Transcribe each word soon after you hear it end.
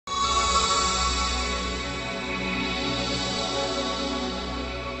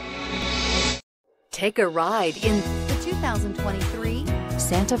Take a ride in the 2023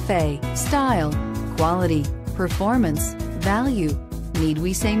 Santa Fe. Style, quality, performance, value. Need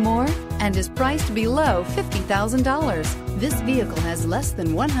we say more? And is priced below $50,000. This vehicle has less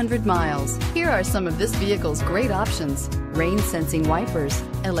than 100 miles. Here are some of this vehicle's great options: rain sensing wipers,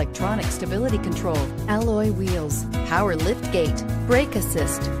 electronic stability control, alloy wheels, power lift gate, brake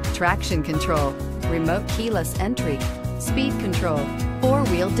assist, traction control, remote keyless entry, speed control,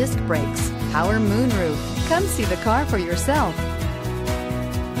 4-wheel disc brakes, power moonroof. Come see the car for yourself.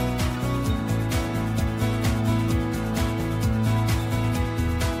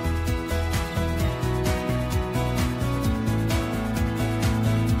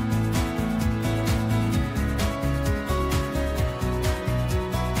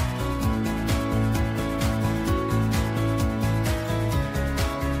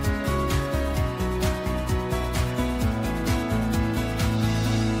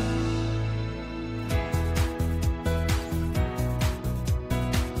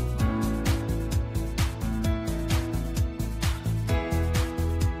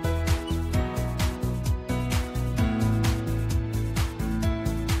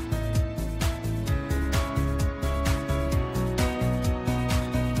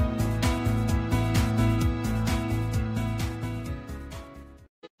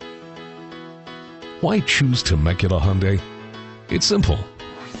 Why choose Temecula Hyundai? It's simple.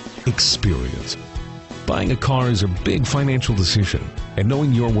 Experience. Buying a car is a big financial decision, and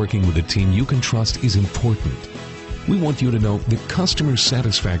knowing you're working with a team you can trust is important. We want you to know that customer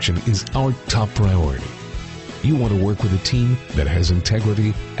satisfaction is our top priority. You want to work with a team that has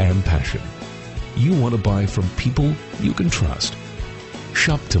integrity and passion. You want to buy from people you can trust.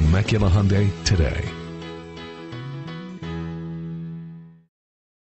 Shop Temecula Hyundai today.